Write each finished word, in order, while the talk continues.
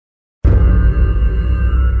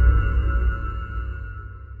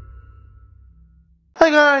Hi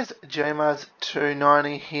guys,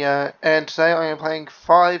 JMaz290 here, and today I am playing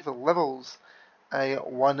 5 levels, a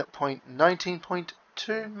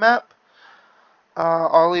 1.19.2 map.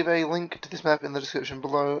 I'll leave a link to this map in the description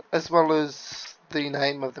below, as well as the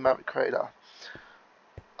name of the map creator.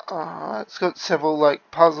 It's got several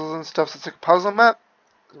puzzles and stuff, so it's like a puzzle map.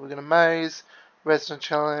 We're gonna maze, redstone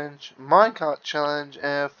challenge, minecart challenge,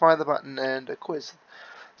 and find the button and a quiz.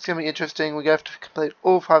 It's gonna be interesting. We're gonna have to complete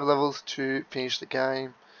all 5 levels to finish the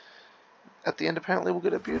game. At the end, apparently, we'll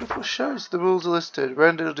get a beautiful show. So the rules are listed: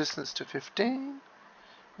 render distance to 15,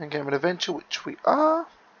 and game an adventure, which we are.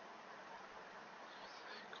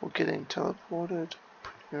 We're getting teleported.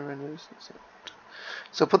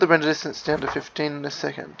 So I'll put the render distance down to 15 in a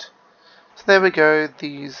second. So there we go.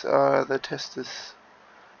 These are the testers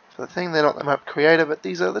for the thing. They're not the map creator, but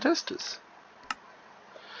these are the testers.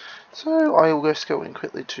 So I will just go in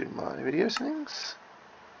quickly to my video settings,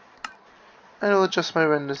 and I'll adjust my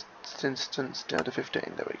render distance down to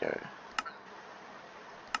 15. There we go.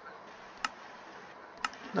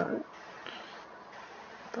 No.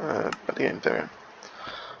 But again, there.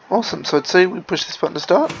 Awesome, so I'd say we push this button to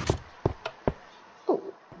start. Oh,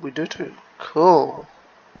 we do too. Cool.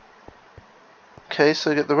 Okay,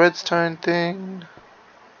 so we get the redstone thing.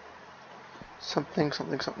 Something.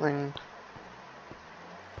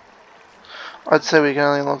 I'd say we can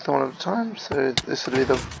only unlock them one at a time, so this would be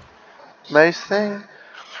the maze thing.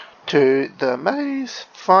 To the maze,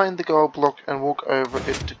 find the gold block and walk over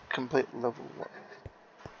it to complete level 1.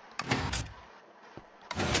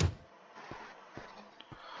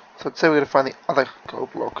 So I'd say we're going to find the other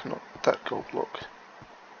gold block, not that gold block.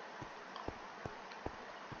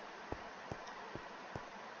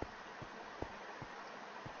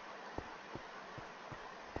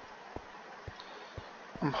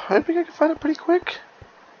 I'm hoping I can find it pretty quick.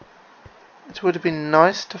 It would have been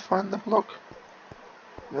nice to find the block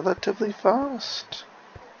relatively fast.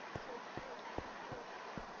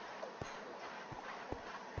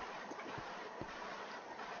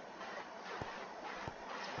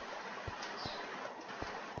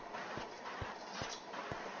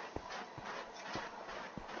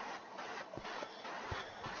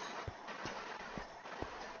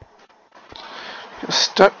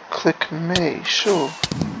 Stuck click me, sure.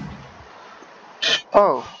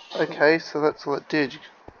 Oh, okay, so that's all it did.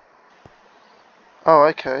 Oh,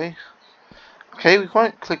 okay. Okay, we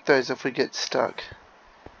won't click those if we get stuck.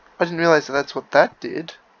 I didn't realise that that's what that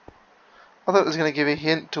did. I thought it was going to give a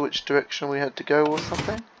hint to which direction we had to go or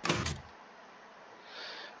something.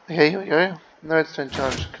 Okay, here we go. No redstone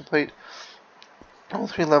challenge. Complete all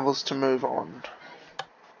 3 levels to move on.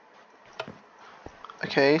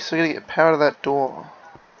 Okay, so we're going to get power to that door.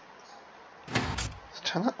 Let's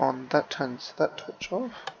turn that on. That turns that torch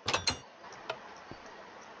off.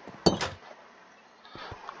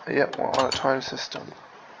 Yep, we're on a time system.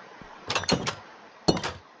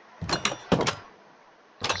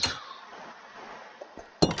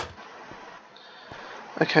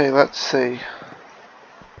 Okay, let's see.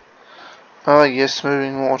 Oh yes,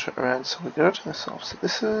 moving water around, so we gotta turn this off. So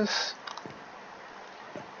this is...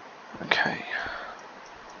 Okay.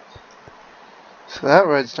 So that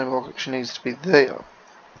redstone block actually needs to be there.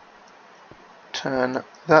 Turn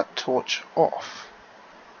that torch off.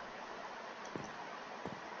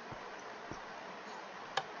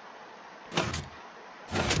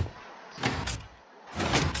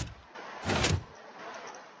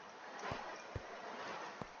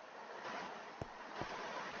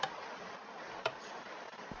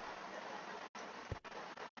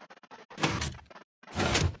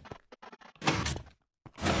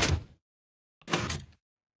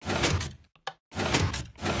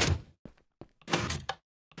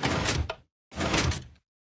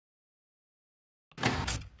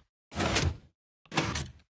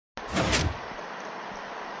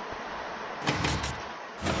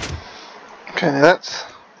 Okay, now that's...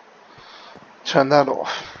 Turn that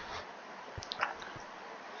off.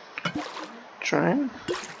 Drain.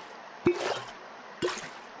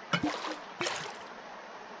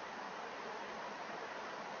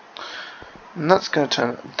 And that's going to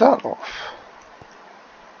turn that off.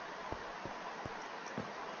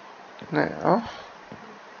 Now...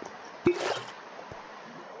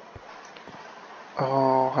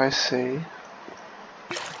 Oh, I see.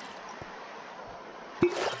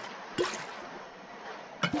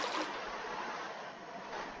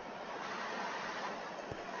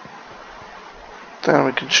 Then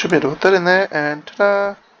we should be able to put that in there, and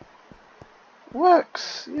ta-da!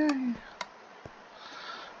 Works! Yay!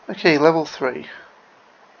 Okay, level 3.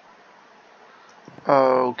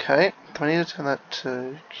 Okay, do I need to turn that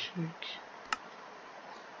to...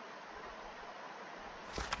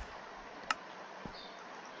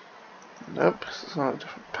 Nope, it's on a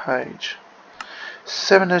different page.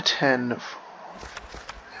 7 to 10.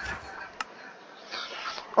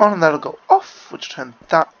 On, and that'll go off, which turns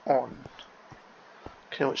that on.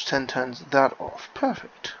 Okay, which then turns that off.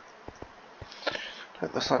 Perfect.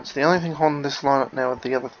 It's the only thing holding this line up now are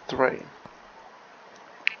the other three.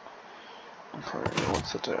 Okay,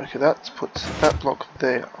 what's that do? Okay, that puts that block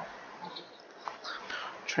there.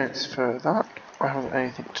 Transfer that. I haven't got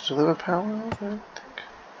anything to deliver power, I don't think.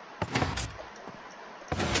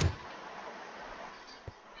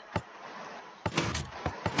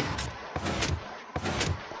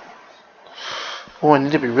 Oh, I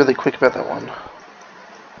need to be really quick about that one.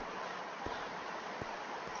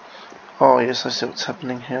 Oh yes, I see what's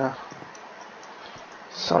happening here.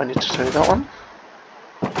 So I need to do that one.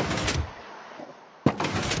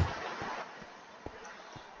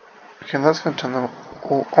 Okay, that's going to turn them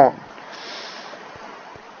all on.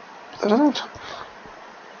 That doesn't.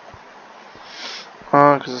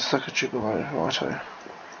 Oh, because it's circuitry below, righto.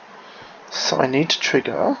 So I need to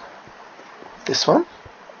trigger this one.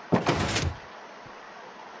 And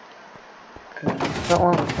that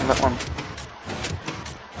one, and that one.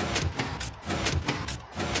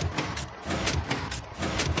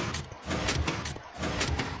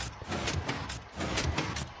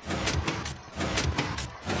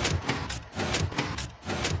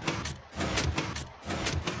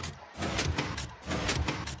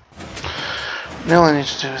 Now all I need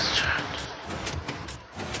to do is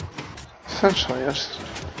essentially just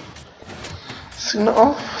signal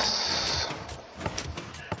off.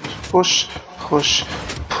 Push, push,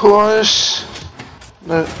 push.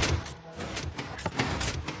 No.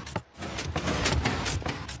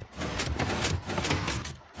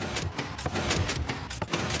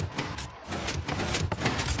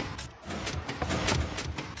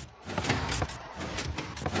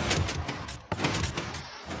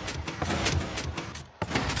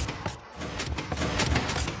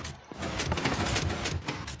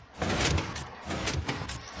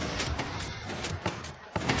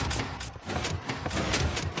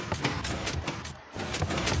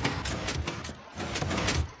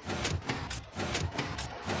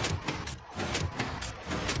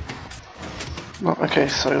 No, okay,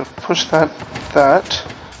 so push that, that,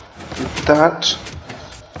 and that.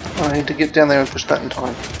 I need to get down there and push that in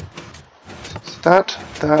time. So it's that,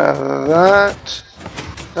 that,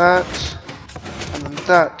 and then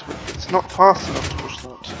that. But it's not fast enough to push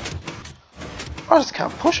that. I just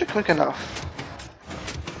can't push it quick enough.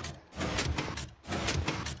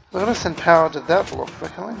 I'm gonna send power to that block,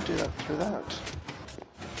 but I can only do that through that.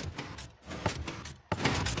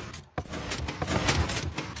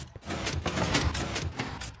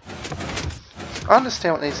 I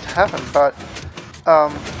understand what needs to happen, but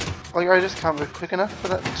like I just can't move quick enough for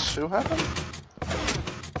that to happen.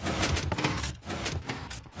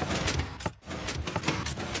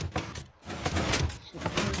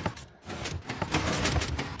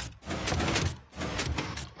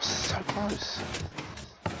 So close.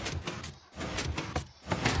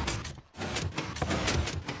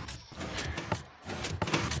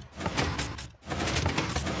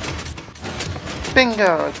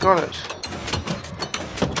 Bingo! I got it.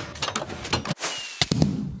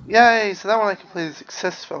 Yay! So that one I completed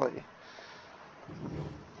successfully.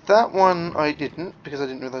 That one I didn't, because I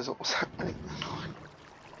didn't realise what was happening.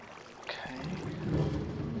 Okay.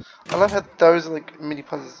 I love how those are like mini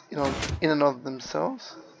puzzles, you know, in and of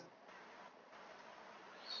themselves.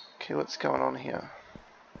 Okay, what's going on here?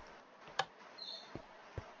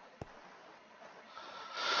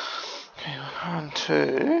 Okay, 1,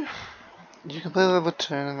 2. You complete level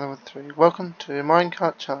 2 and level 3. Welcome to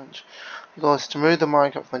Minecart Challenge. The goal is to move the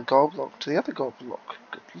minecart from the gold block to the other gold block.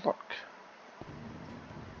 Good luck.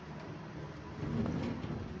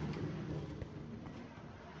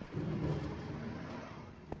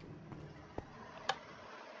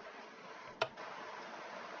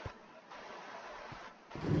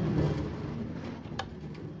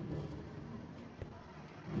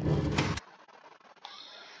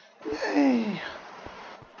 Yay!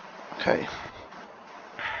 Okay.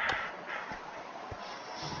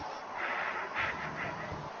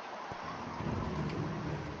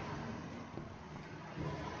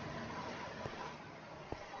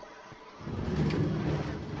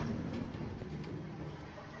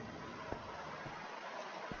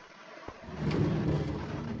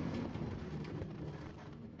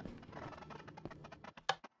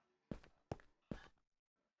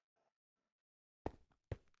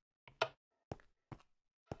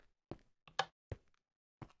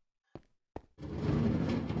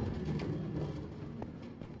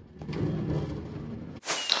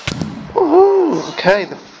 Woohoo! Okay,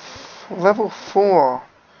 the level 4,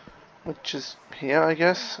 which is here, I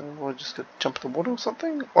guess. We'll just go jump in the water or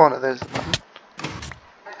something. Oh no, there's the button.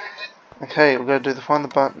 Okay, we're going to do the find the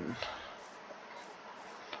button.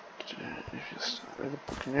 Just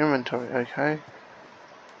book in inventory, okay.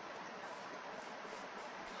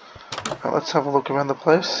 Right, let's have a look around the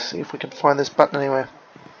place, see if we can find this button anywhere.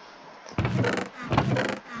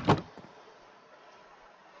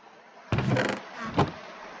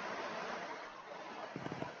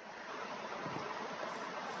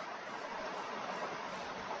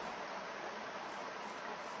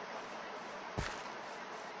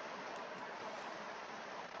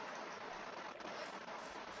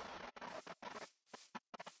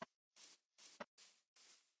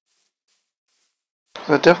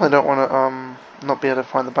 So I definitely don't want to not be able to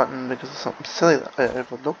find the button because of something silly that I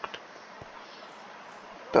overlooked.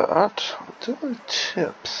 But I'll do the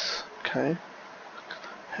tips. Okay.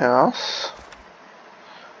 House.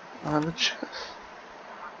 And the chest.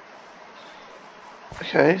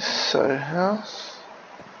 Okay, so house.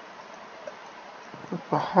 Look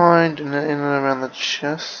behind and in and around the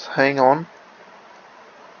chest. Hang on.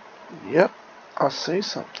 Yep, I see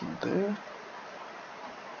something there.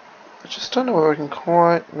 I just don't know where I can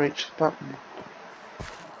quite reach the button.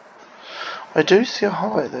 I do see a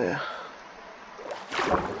highway there.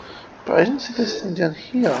 But I didn't see this thing down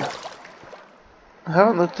here. I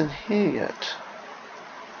haven't looked in here yet.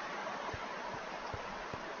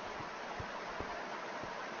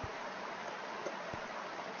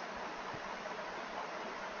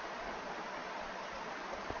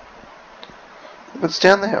 If it's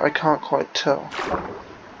down there, I can't quite tell.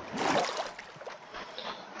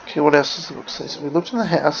 Okay, what else does it look like? So we looked in the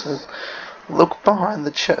house and look behind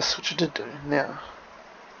the chest, which I did do. Now,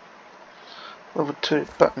 level 2,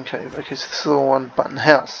 button cave. Okay, so this is the one button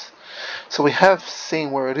house. So we have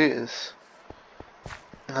seen where it is.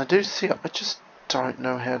 And I do see it, I just don't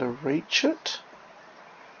know how to reach it.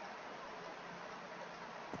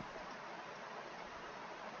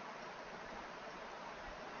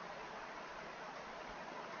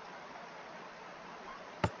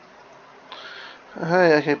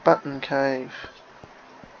 Hey, okay, button cave.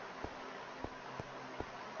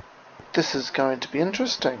 This is going to be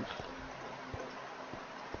interesting.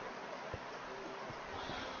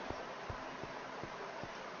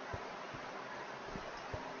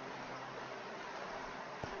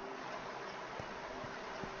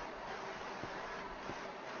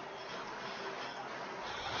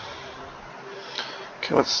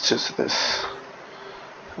 Okay, what's just this?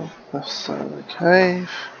 Left side of the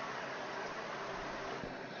cave.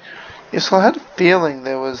 Yes, well, I had a feeling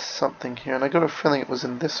there was something here, and I got a feeling it was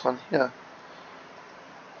in this one here.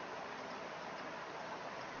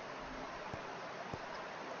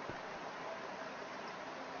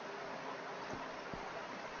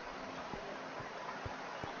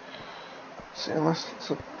 See, unless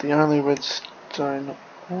it's the only redstone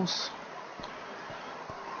ores.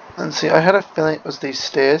 And see, I had a feeling it was these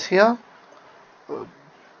stairs here, but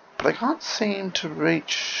I can't seem to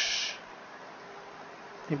reach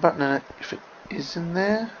any button in it if it is in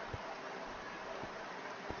there.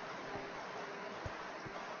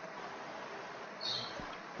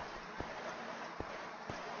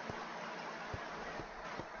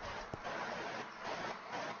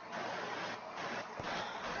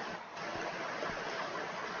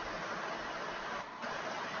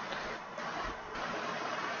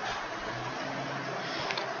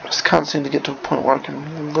 I just can't seem to get to a point where I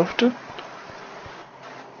can lift it.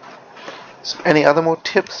 So any other more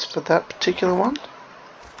tips for that particular one?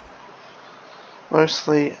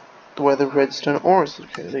 Mostly where the redstone ore is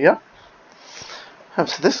located, yeah.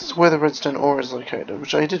 So this is where the redstone ore is located,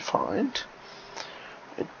 which I did find.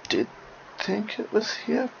 I did think it was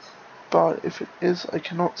here, but if it is, I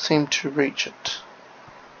cannot seem to reach it.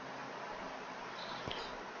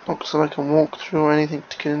 Not so I can walk through or anything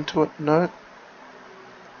to get into it, no.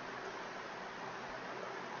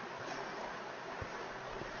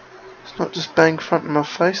 It's not just bang front in my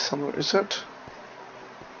face somewhere, is it?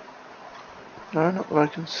 No, not that I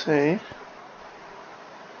can see.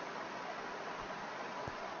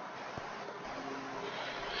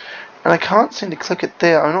 And I can't seem to click it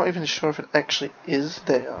there. I'm not even sure if it actually is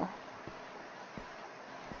there.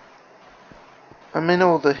 I mean,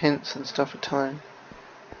 all the hints and stuff are telling.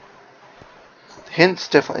 The hints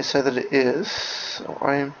definitely say that it is. So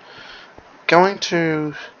I'm going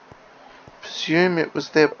to presume it was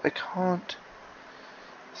there, but I can't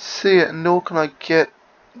see it, nor can I get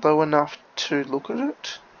low enough to look at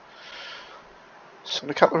it. So I'm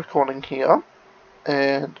going to cut the recording here,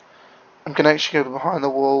 and I'm going to actually go behind the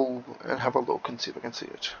wall and have a look and see if I can see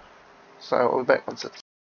it. So I'll be back once it's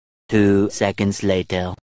 2 seconds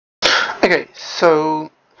later. Okay, so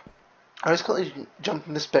I just quickly jumped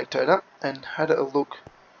in the spectator and had a look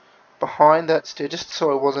behind that stair just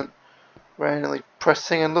so I wasn't randomly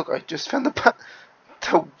pressing, and look, I just found the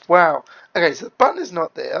button. Wow. Okay, so the button is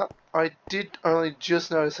not there. I did only just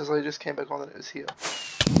notice as I just came back on that it was here.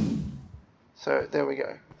 So there we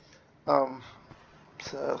go.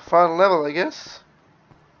 So final level, I guess.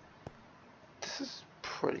 This is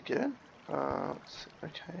pretty good.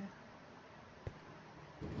 Okay.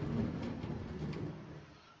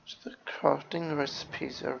 So the crafting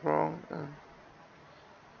recipes are wrong.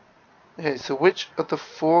 Okay, so which of the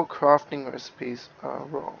 4 crafting recipes are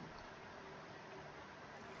wrong?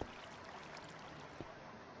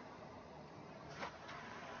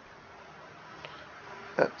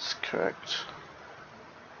 That's correct.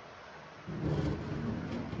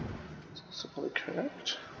 That's probably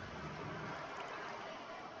correct.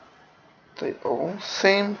 They all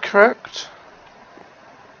seem correct.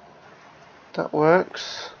 That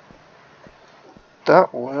works.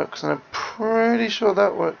 That works, and I'm pretty sure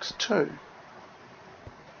that works too.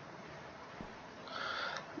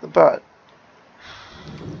 But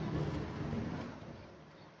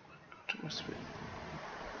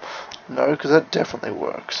no, because that definitely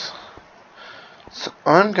works. So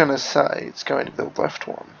I'm gonna say it's going to be the left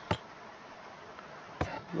one.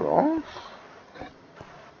 Wrong?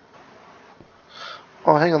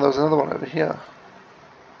 Oh, hang on, there was another one over here.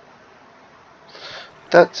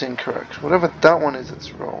 That's incorrect. Whatever that one is,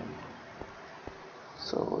 it's wrong.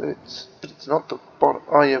 So it's not the bottom.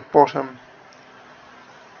 Oh yeah, bottom.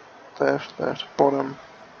 Left, bottom.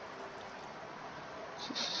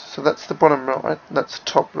 So that's the bottom right. That's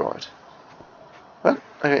top right. What?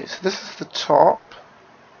 Okay, so this is the top.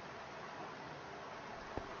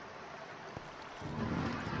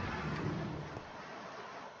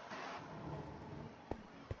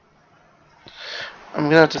 I'm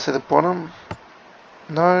gonna have to say the bottom.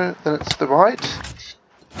 No, then it's the right.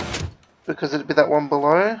 Because it'd be that one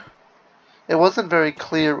below. It wasn't very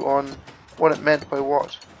clear on what it meant by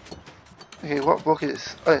what. Okay, what book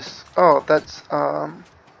is this? Oh, that's,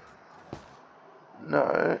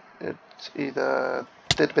 no, it's either,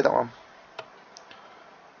 that'd be that one.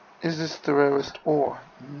 Is this the rarest ore?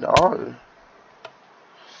 No.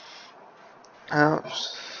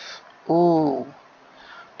 Ouch. Ooh.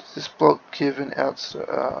 Does this block give an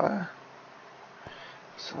outside,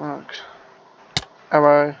 select.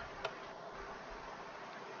 Arrow.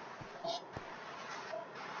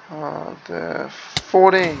 The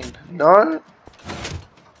 14. No?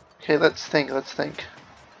 Okay, let's think.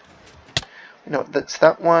 We know that's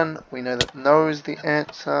that one. We know that no is the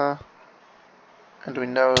answer. And we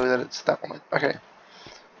know that it's that one. Okay.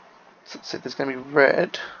 So let's see, there's going to be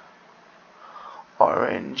red,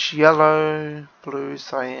 orange, yellow, blue,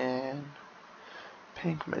 cyan,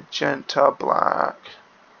 pink, magenta, black.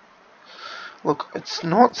 Look, it's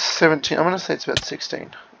not 17. I'm going to say it's about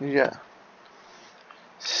 16. Yeah.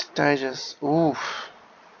 Stages. Oof.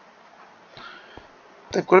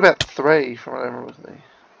 They've got about 3 from what I remember with me.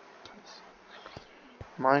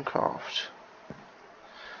 Minecraft.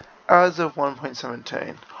 As of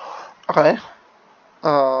 1.17. Okay.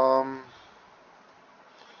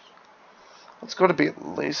 It's got to be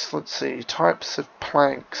at least, let's see, types of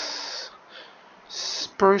planks.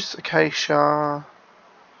 Spruce, acacia,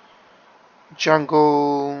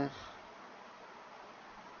 jungle.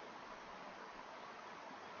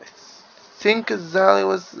 I think azalea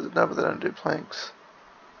was, no, but they don't do planks.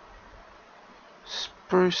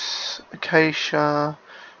 Spruce, acacia,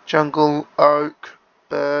 jungle, oak,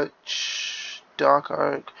 birch, dark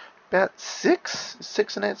oak. About 6? Is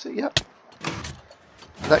 6 an answer? Yep.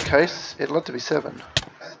 In that case, it'll have to be 7.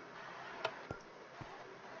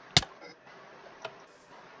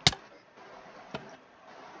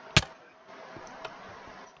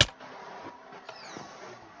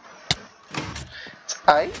 It's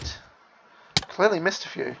 8? Clearly missed a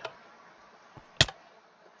few.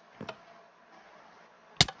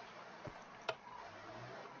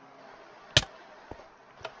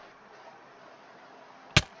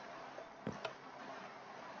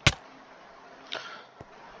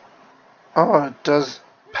 Oh, does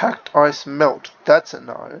packed ice melt? That's a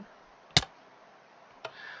no.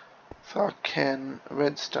 Fucking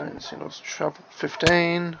redstone signals travel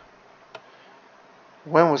 15.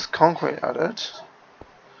 When was concrete added?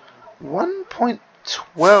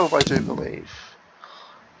 1.12, I do believe.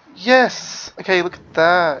 Yes! Okay, look at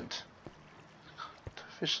that. To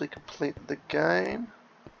officially complete the game.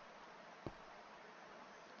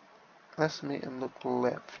 Let's meet and look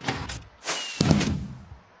left.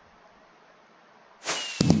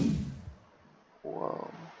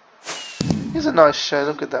 Whoa. Here's a nice show,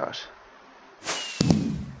 look at that.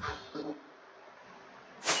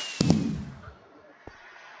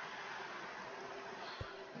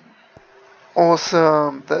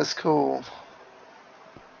 Awesome, that's cool.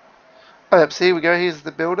 Oh, yep, so here we go, here's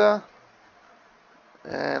the builder.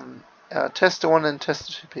 And tester 1 and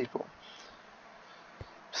tester 2 people.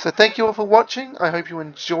 So thank you all for watching. I hope you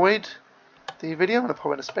enjoyed the video. I'm going to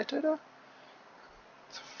pop in a spectator.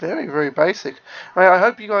 It's very, very basic. I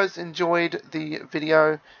hope you guys enjoyed the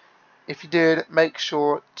video. If you did, make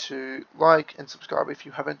sure to like and subscribe if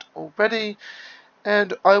you haven't already.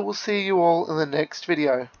 And I will see you all in the next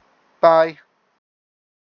video. Bye.